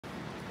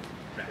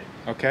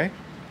Okay.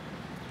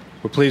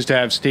 We're pleased to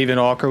have Stephen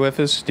Alker with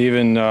us.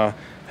 Stephen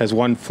has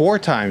won 4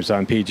 times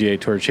on PGA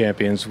Tour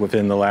Champions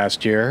within the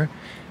last year.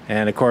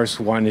 And, of course,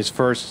 won his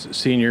first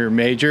senior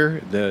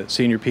major, the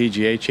Senior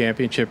PGA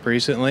Championship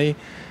recently.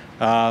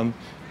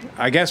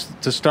 I guess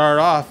to start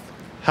off,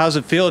 how's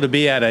it feel to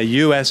be at a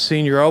U.S.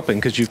 Senior Open?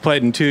 Because you've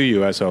played in 2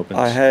 U.S. Opens.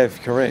 I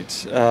have,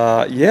 correct.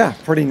 Yeah,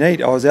 pretty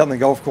neat. I was out on the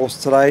golf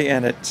course today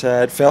and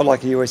it felt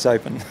like a US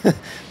Open.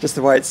 Just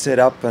the way it's set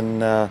up,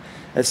 and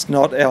it's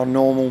not our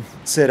normal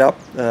setup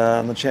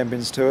on the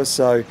Champions Tour.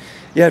 So,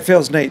 yeah, it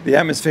feels neat. The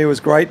atmosphere was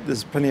great.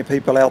 There's plenty of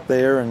people out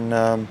there,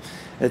 and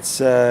it's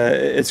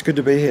good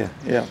to be here,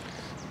 yeah.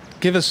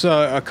 Give us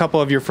a couple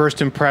of your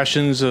first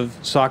impressions of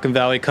Saucon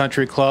Valley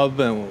Country Club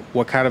and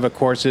what kind of a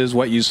course is,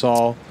 what you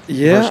saw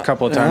first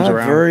couple of times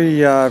around.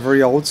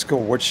 Very old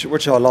school, which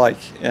I like.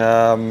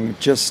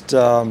 Just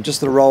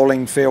the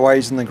rolling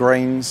fairways and the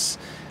greens,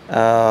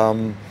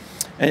 and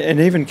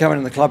even coming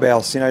in the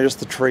clubhouse, just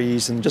the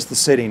trees and just the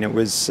setting. It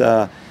was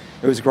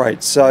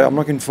great. So I'm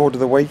looking forward to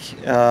the week.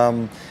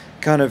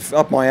 Kind of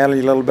up my alley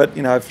a little bit.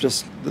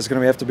 There's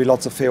going to have to be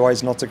lots of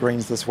fairways and lots of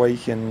greens this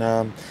week,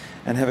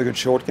 and have a good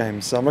short game.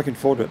 So I'm looking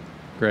forward to it.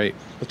 Great.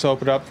 Let's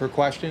open it up for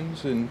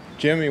questions. And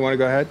Jim, you want to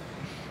go ahead?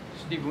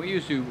 Steve, we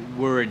use the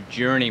word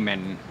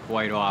journeyman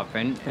quite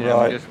often. And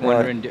Right, I'm just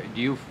wondering, do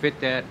you fit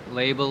that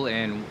label?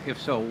 And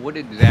if so, what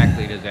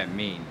exactly does that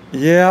mean?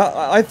 Yeah,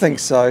 I think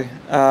so.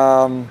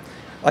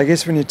 I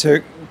guess when you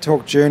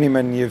talk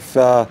journeyman, you've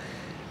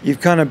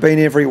kind of been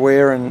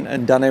everywhere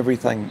and done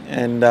everything.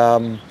 And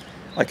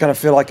I kind of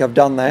feel like I've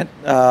done that.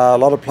 A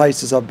lot of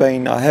places I've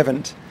been, I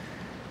haven't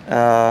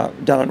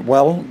done it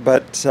well,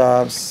 but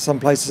some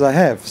places I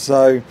have.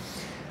 So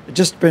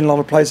just been a lot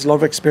of places, a lot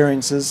of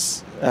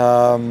experiences.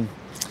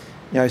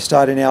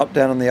 Starting out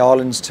down on the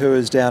islands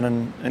tours down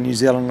in New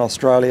Zealand,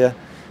 Australia,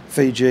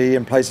 Fiji,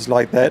 and places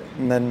like that,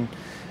 and then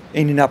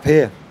ending up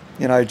here.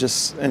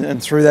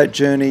 And through that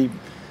journey,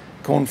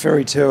 Corn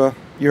Ferry tour,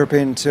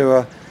 European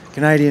tour,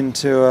 Canadian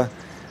tour,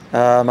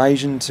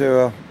 Asian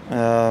tour,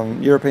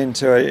 European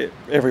tour,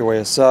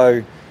 everywhere.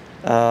 So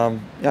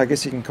I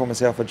guess you can call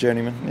myself a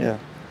journeyman. Yeah.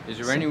 Is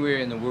there anywhere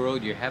in the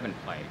world you haven't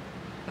played?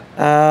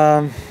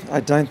 I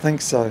don't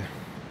think so.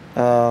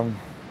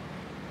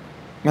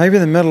 Maybe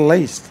the Middle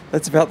East.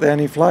 That's about the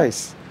only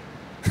place.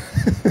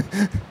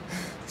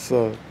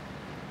 So.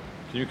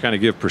 Can you kind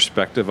of give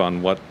perspective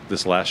on what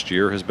this last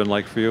year has been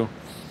like for you?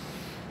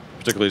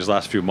 Particularly these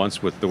last few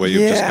months with the way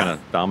you've just kind of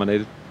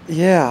dominated?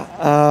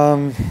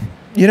 Yeah.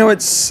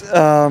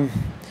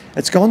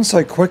 It's gone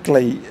so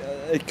quickly,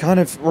 it kind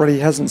of really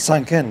hasn't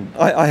sunk in.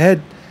 I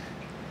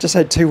just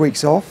had 2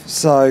 weeks off,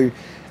 so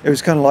it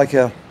was kind of like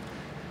a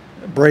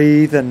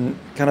breathe and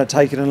kind of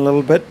take it in a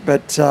little bit.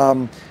 But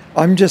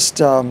I'm just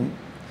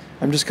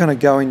kind of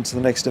going to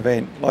the next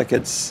event, like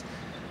it's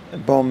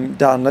boom,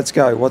 done, let's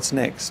go. What's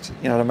next?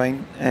 You know what I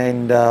mean?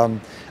 And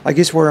I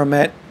guess where I'm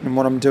at and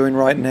what I'm doing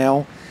right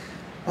now,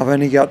 I've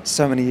only got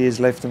so many years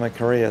left in my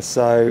career,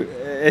 so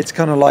it's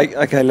kind of like,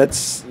 okay,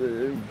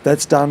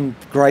 that's done,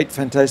 great,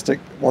 fantastic.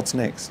 What's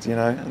next?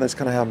 And that's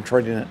kind of how I'm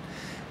treating it.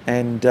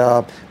 And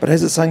but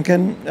has it sunk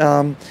in?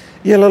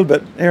 Yeah, a little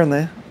bit here and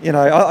there.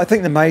 I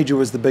think the major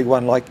was the big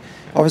one. Like,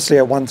 obviously,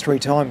 I won 3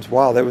 times.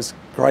 Wow, that was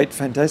great,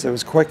 fantastic. It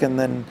was quick, and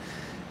then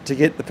to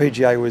get the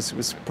PGA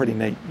was pretty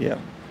neat. Yeah.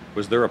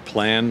 Was there a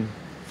plan,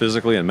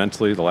 physically and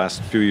mentally, the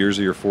last few years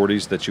of your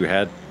 40s that you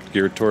had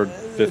geared toward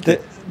 50?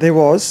 There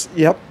was.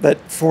 Yep, that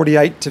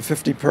 48 to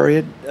 50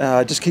 period.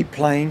 Just keep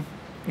playing.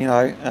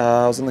 I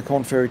was on the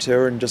Corn Ferry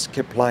tour and just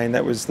kept playing.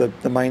 That was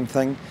the main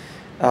thing.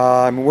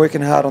 I'm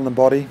working hard on the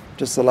body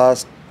just the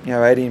last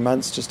 18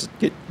 months just to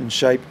get in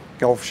shape,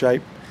 golf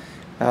shape.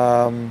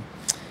 And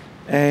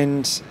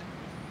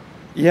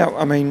yeah,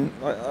 I mean,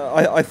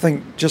 I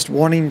think just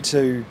wanting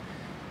to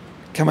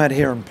come out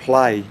here and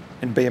play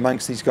and be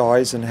amongst these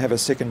guys and have a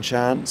second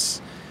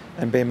chance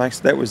and be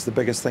amongst, that was the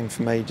biggest thing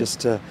for me,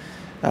 just to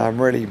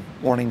really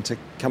wanting to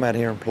come out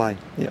here and play.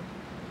 Yeah.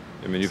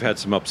 I mean, you've had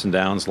some ups and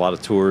downs, a lot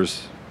of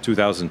tours.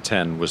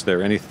 2010, was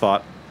there any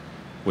thought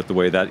with the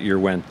way that year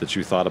went that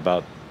you thought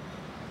about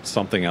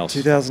something else?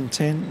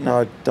 2010? No,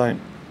 I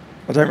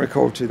don't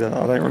recall 2000.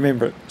 I don't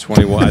remember it.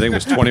 21. I think it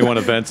was 21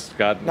 events.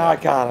 God. No, I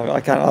can't. I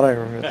don't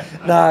remember.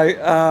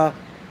 No.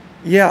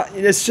 Yeah,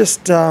 it's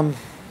just. Well,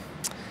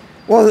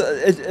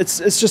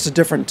 it's just a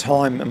different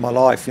time in my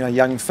life.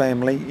 Young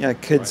family.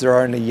 Kids are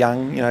only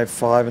young.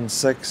 5 and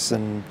 6,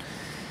 and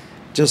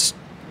just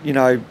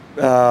trying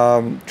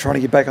to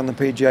get back on the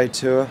PGA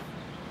Tour.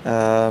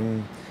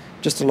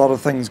 Just a lot of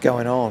things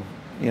going on.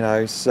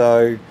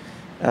 So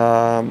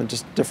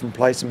just a different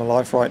place in my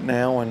life right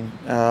now,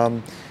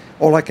 and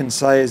all I can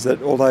say is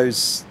that all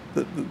those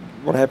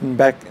what happened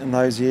back in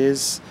those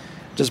years,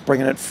 just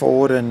bringing it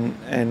forward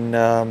and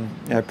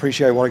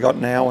appreciate what I got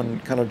now,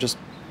 and kind of just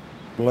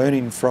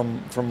learning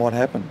from what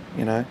happened.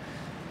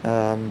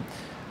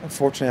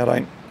 Unfortunately, I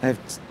don't have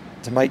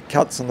to make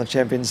cuts on the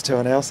Champions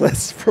Tour now, so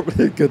that's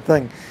probably a good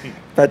thing.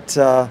 But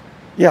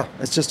yeah,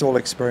 it's just all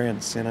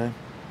experience.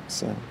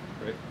 So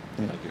great.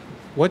 yeah. Thank you.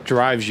 What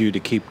drives you to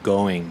keep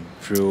going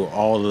through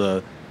all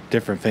the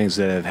different things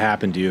that have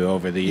happened to you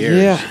over the years?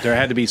 Yeah. There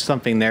had to be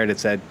something there that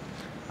said,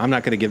 I'm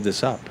not going to give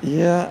this up.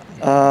 Yeah.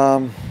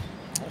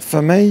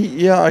 For me,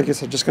 yeah, I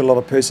guess I've just got a lot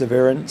of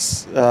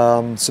perseverance,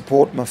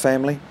 support my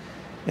family.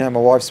 You know,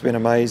 my wife's been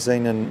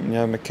amazing, and, you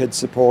know, my kids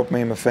support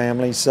me and my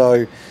family.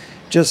 So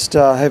just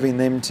having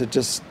them to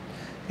just,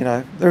 you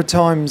know, there are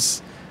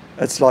times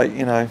it's like,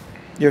 you know,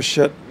 you're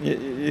shit,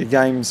 your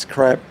game's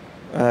crap,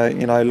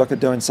 you know, look at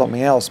doing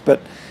something else. But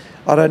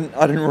I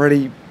didn't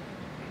really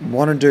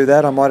want to do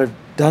that. I might have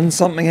done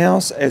something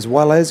else as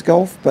well as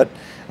golf, but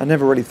I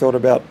never really thought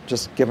about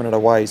just giving it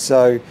away.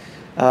 So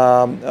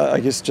I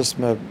guess just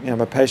my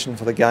passion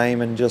for the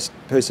game and just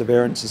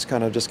perseverance has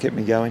kind of just kept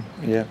me going.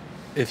 Yeah.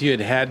 If you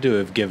had to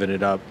have given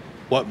it up,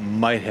 what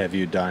might have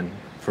you done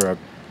for a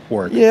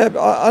work? Yeah,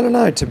 I don't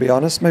know, to be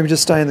honest. Maybe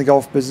just stay in the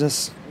golf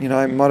business. You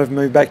know, might have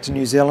moved back to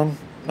New Zealand.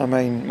 I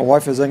mean, my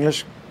wife is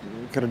English,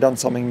 could have done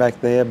something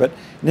back there, but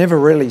never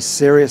really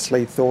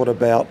seriously thought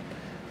about,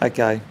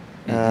 okay,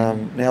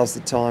 now's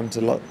the time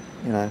to look,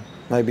 you know,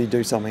 maybe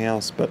do something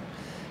else. But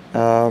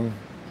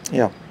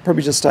yeah,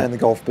 probably just stay in the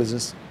golf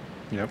business.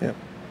 Yep.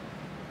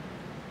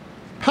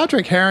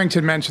 Patrick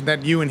Harrington mentioned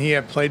that you and he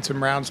have played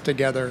some rounds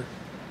together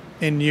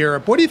in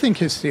Europe. What do you think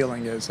his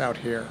ceiling is out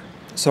here?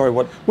 Sorry,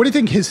 what? What do you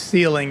think his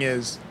ceiling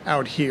is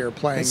out here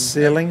playing? His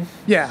ceiling?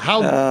 Yeah.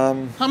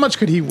 How much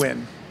could he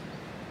win?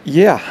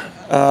 Yeah,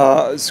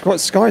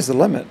 sky's the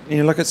limit.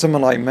 You look at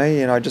someone like me,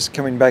 you know, just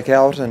coming back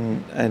out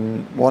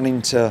and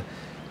wanting to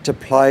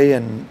play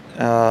and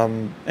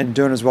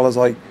doing as well as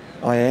I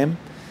am.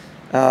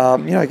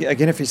 You know,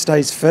 again, if he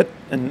stays fit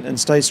and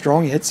stays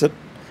strong, he hits it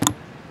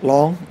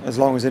as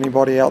long as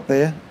anybody out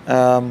there.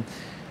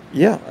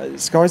 Yeah,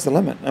 sky's the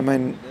limit. I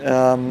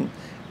mean,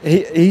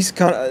 he's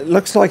kind of,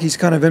 looks like he's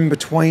kind of in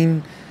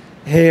between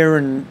here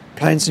and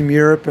playing some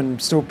Europe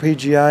and still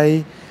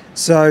PGA.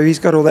 So he's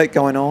got all that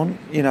going on,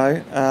 you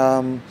know.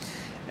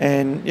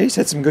 And yeah, he's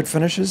had some good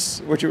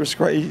finishes, which it was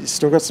great. He's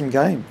still got some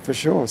game for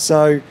sure.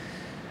 So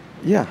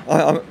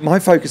yeah, my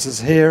focus is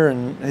here,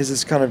 and his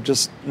is kind of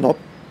just not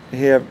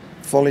here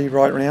fully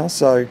right now.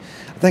 So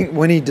I think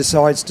when he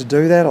decides to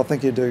do that, I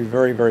think he'll do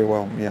very, very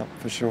well. Yeah,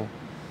 for sure.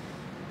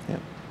 Yeah.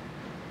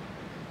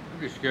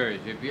 I'm just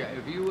curious, if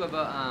you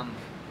ever,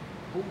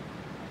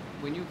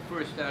 when you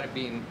first started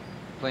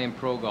playing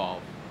pro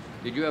golf,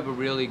 did you have a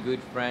really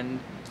good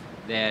friend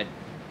that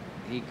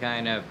he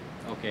kind of,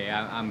 okay,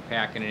 I'm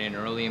packing it in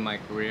early in my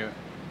career?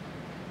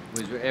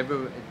 Was there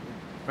ever a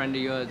friend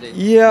of yours that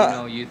you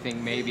know, you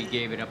think maybe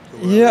gave it up too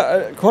early?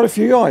 Yeah, quite a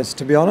few guys,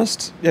 to be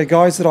honest. Yeah,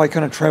 guys that I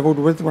kind of travelled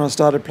with when I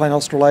started playing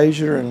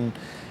Australasia and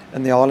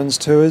the Islands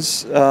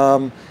tours.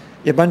 Yeah,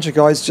 a bunch of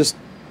guys just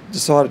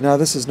decided, no,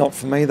 this is not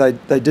for me.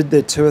 They did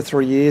their 2 or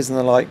 3 years and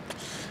they're like,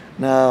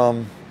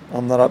 no,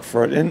 I'm not up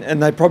for it.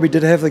 And they probably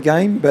did have the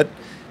game, but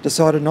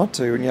decided not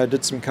to, and, you know,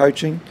 did some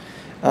coaching.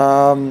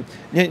 Yeah,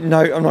 no,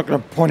 I'm not going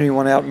to point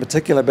anyone out in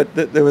particular, but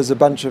there was a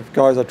bunch of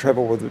guys I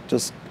travelled with that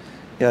just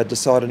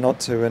decided not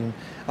to. And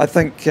I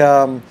think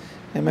I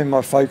mean,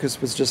 my focus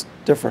was just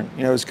different.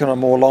 You know, it was kind of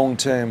more long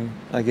term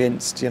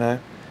against, you know,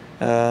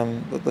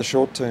 the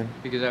short term.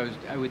 Because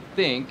I would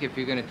think if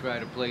you're going to try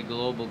to play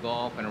global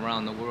golf and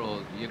around the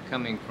world, you're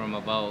coming from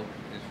about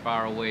as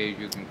far away as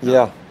you can come.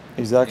 Yeah,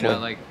 exactly. You know,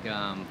 like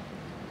a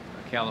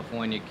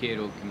California kid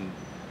who can,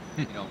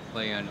 you know,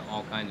 play on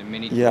all kinds of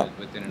mini tours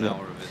within an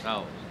hour of his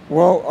house.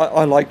 Well,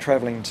 I like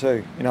travelling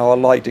too. You know, I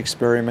liked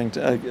experiencing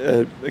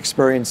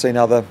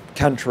other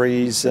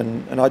countries,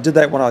 and I did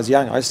that when I was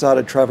young. I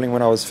started travelling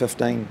when I was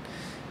 15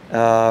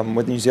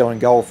 with New Zealand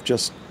Golf,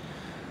 just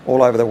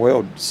all over the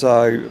world.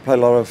 So I played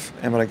a lot of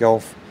amateur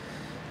golf.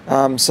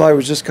 So it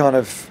was just kind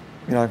of,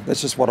 you know,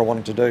 that's just what I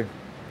wanted to do.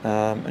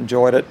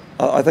 Enjoyed it.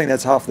 I think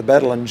that's half the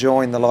battle,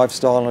 enjoying the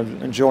lifestyle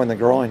and enjoying the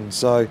grind.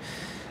 So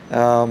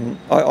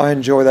I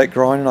enjoy that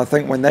grind, and I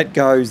think when that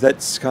goes,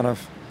 that's kind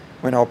of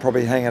when I'll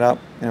probably hang it up,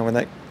 you know, when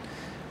that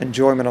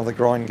enjoyment of the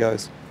grind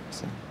goes.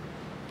 So.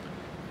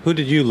 Who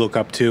did you look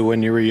up to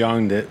when you were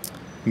young that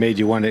made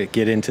you want to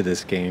get into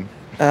this game?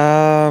 When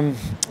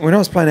I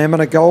was playing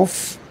amateur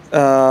golf, you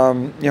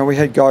know, we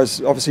had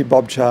guys, obviously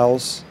Bob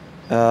Charles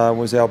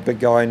was our big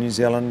guy in New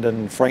Zealand,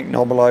 and Frank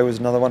Nobilo was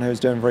another one who was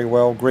doing very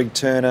well, Greg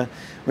Turner.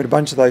 We had a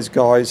bunch of those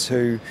guys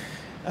who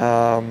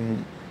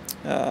had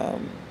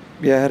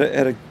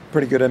a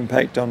pretty good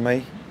impact on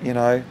me, you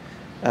know.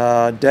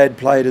 Dad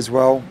played as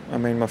well. I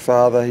mean, my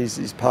father,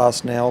 he's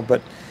passed now,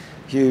 but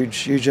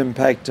huge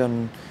impact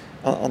on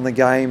the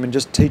game, and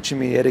just teaching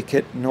me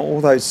etiquette and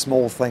all those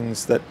small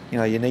things that, you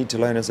know, you need to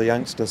learn as a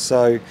youngster.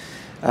 So,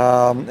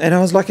 and I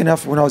was lucky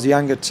enough when I was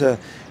younger to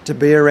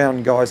be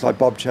around guys like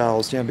Bob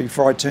Charles. You know,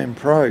 before I turned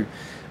pro,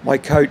 my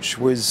coach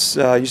was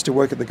used to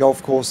work at the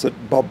golf course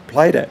that Bob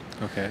played at.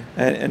 Okay.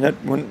 And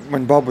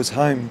when Bob was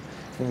home,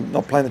 from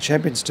not playing the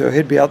Champions Tour,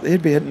 he'd be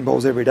hitting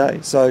balls every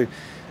day. So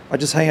I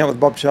just hang out with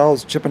Bob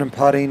Charles, chipping and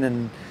putting,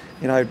 and,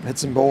 you know, hit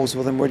some balls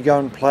with him. We'd go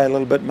and play a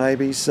little bit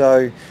maybe.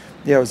 So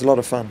yeah, it was a lot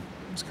of fun.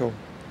 It was cool.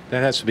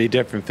 That has to be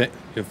different.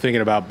 You're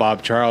thinking about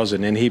Bob Charles,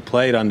 and then he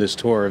played on this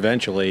tour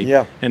eventually.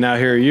 Yeah. And now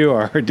here you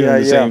are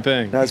doing the same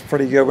thing. No, it's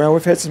pretty good. Well,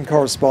 we've had some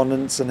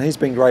correspondence, and he's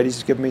been great.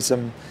 He's given me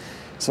some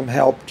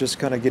help, just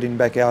kind of getting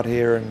back out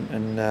here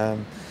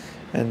and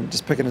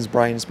just picking his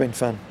brain. It's been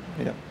fun.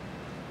 Yeah.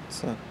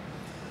 So.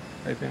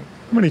 I think.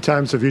 How many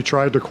times have you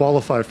tried to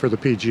qualify for the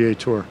PGA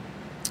Tour?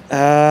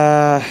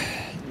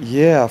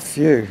 Yeah, a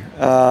few.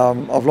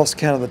 I've lost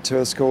count of the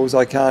tour schools.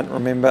 I can't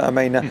remember. I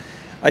mean,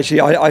 actually,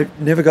 I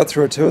never got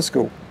through a tour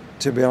school,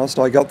 to be honest.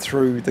 I got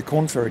through the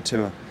Corn Ferry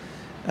Tour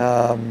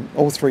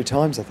all 3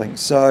 times, I think.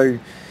 So,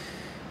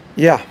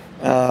 yeah,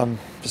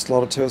 just a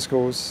lot of tour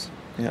schools.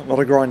 Yeah, a lot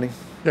of grinding.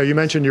 Yeah, you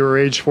mentioned you were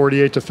aged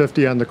 48 to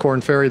 50 on the Corn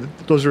Ferry.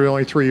 Those are the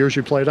only 3 years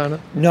you played on it?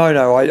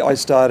 No, I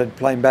started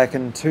playing back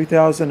in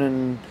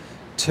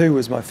 2002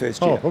 was my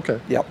first year. Oh, okay.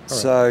 Yep. Right.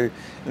 So,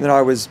 and then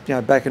I was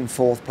back and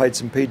forth, played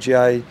some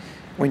PGA,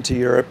 went to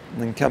Europe,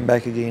 and then come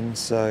back again.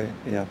 So,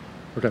 yeah.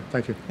 Okay,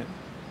 thank you. Yeah.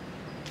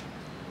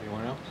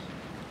 Anyone else?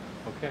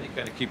 Okay. You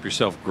kind of keep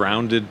yourself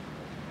grounded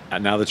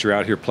now that you're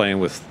out here playing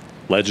with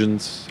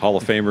legends, Hall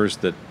of Famers,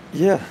 that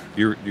Yeah.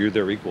 you're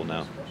their equal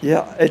now.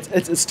 Yeah,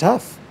 it's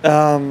tough.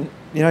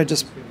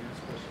 Just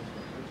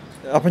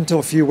up until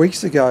a few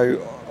weeks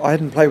ago, I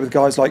hadn't played with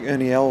guys like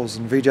Ernie Els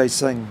and Vijay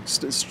Singh,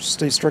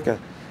 Steve Stricker.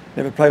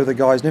 Never played with the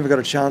guys. Never got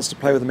a chance to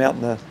play with them out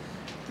in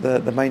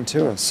the main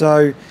tour.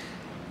 So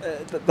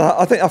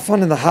I think I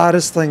find the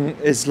hardest thing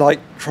is like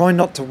trying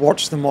not to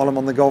watch them while I'm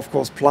on the golf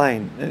course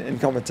playing in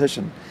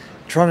competition.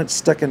 Trying to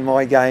stick in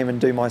my game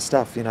and do my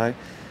stuff.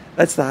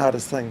 That's the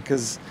hardest thing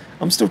because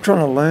I'm still trying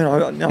to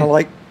learn. I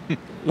like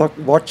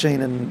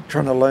watching and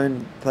trying to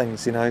learn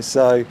things,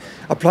 So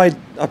I played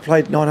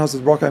 9 holes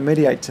with Rocco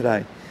Mediate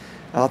today.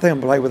 I think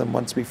I've played with him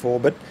once before,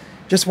 but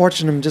just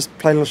watching him just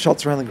play little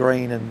shots around the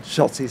green and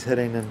shots he's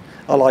hitting, and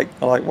I like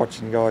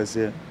watching guys.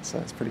 Yeah, so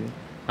it's pretty.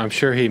 I'm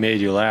sure he made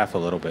you laugh a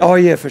little bit. Oh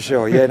yeah, for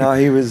sure. Yeah, no,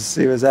 he was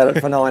at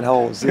it for 9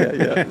 holes.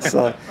 Yeah.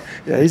 So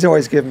yeah, he's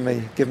always giving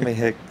me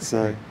heck.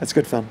 So it's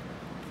good fun.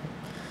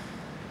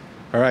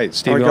 All right,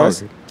 Stephen. All right,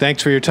 guys.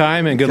 Thanks for your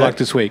time and good luck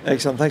this week.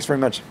 Excellent. Thanks very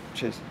much.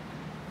 Cheers.